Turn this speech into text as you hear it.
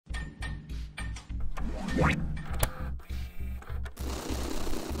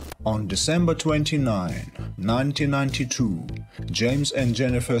On December 29, 1992, James and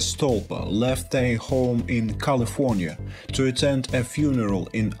Jennifer Stolpa left their home in California to attend a funeral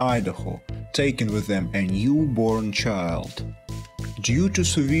in Idaho, taking with them a newborn child. Due to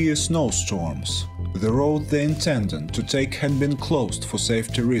severe snowstorms, the road they intended to take had been closed for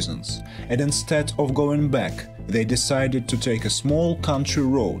safety reasons, and instead of going back, they decided to take a small country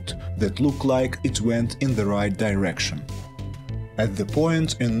road that looked like it went in the right direction. At the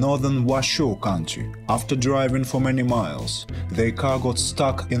point in northern Washoe County, after driving for many miles, their car got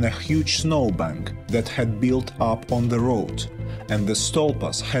stuck in a huge snowbank that had built up on the road, and the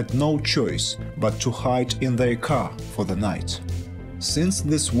Stolpas had no choice but to hide in their car for the night. Since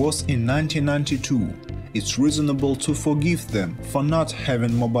this was in 1992, it's reasonable to forgive them for not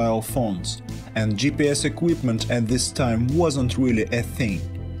having mobile phones, and GPS equipment at this time wasn't really a thing.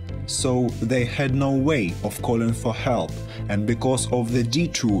 So they had no way of calling for help, and because of the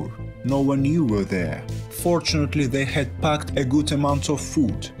detour, no one knew were there. Fortunately, they had packed a good amount of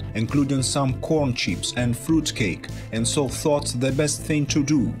food, including some corn chips and fruitcake, and so thought the best thing to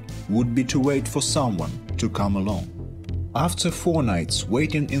do would be to wait for someone to come along. After 4 nights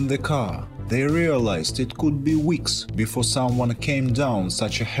waiting in the car, they realized it could be weeks before someone came down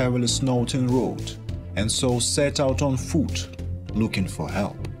such a heavily snowing road, and so set out on foot, looking for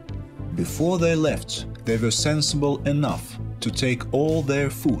help. Before they left, they were sensible enough to take all their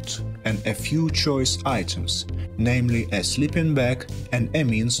food and a few choice items, namely a sleeping bag and a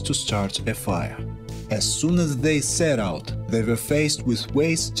means to start a fire. As soon as they set out, they were faced with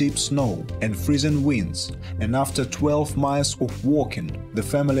waist-deep snow and freezing winds, and after 12 miles of walking, the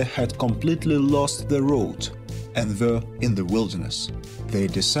family had completely lost the road and were in the wilderness. They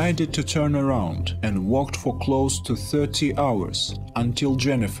decided to turn around and walked for close to 30 hours until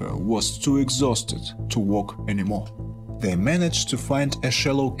Jennifer was too exhausted to walk anymore. They managed to find a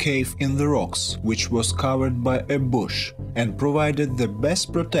shallow cave in the rocks which was covered by a bush and provided the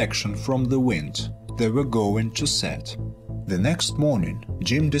best protection from the wind they were going to set. The next morning,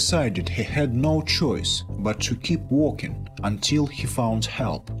 Jim decided he had no choice but to keep walking until he found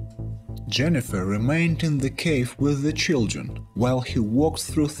help. Jennifer remained in the cave with the children while he walked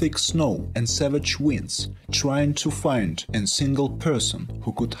through thick snow and savage winds, trying to find a single person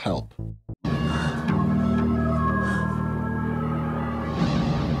who could help.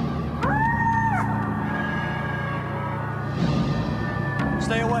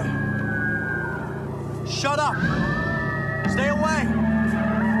 Stay away. Shut up. Stay away.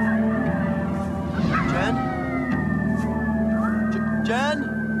 Jen? Jen?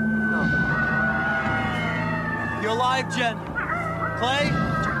 No. You're alive, Jen. Clay?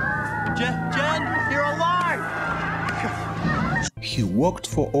 Jen, you're alive! He walked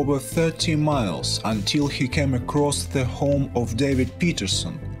for over 30 miles until he came across the home of David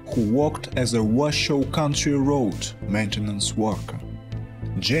Peterson, who worked as a Washoe Country Road maintenance worker.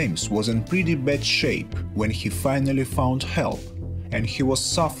 James was in pretty bad shape when he finally found help, and he was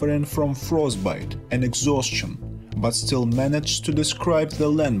suffering from frostbite and exhaustion, but still managed to describe the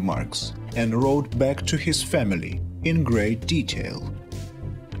landmarks and wrote back to his family in great detail.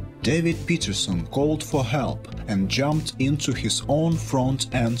 David Peterson called for help and jumped into his own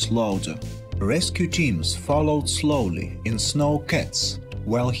front end loader. Rescue teams followed slowly in snow cats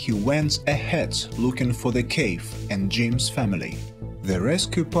while he went ahead looking for the cave and Jim's family. The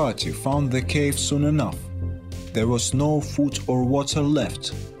rescue party found the cave soon enough. There was no food or water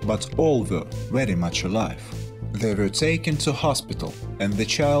left, but all were very much alive. They were taken to hospital, and the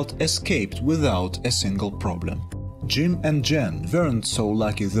child escaped without a single problem. Jim and Jen weren't so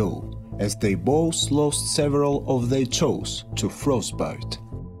lucky though, as they both lost several of their toes to frostbite.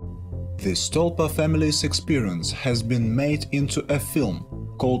 The Stolpa family's experience has been made into a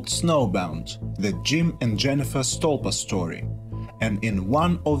film called Snowbound, the Jim and Jennifer Stolpa story, and in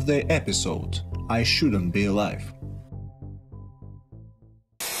one of their episodes, I Shouldn't Be Alive.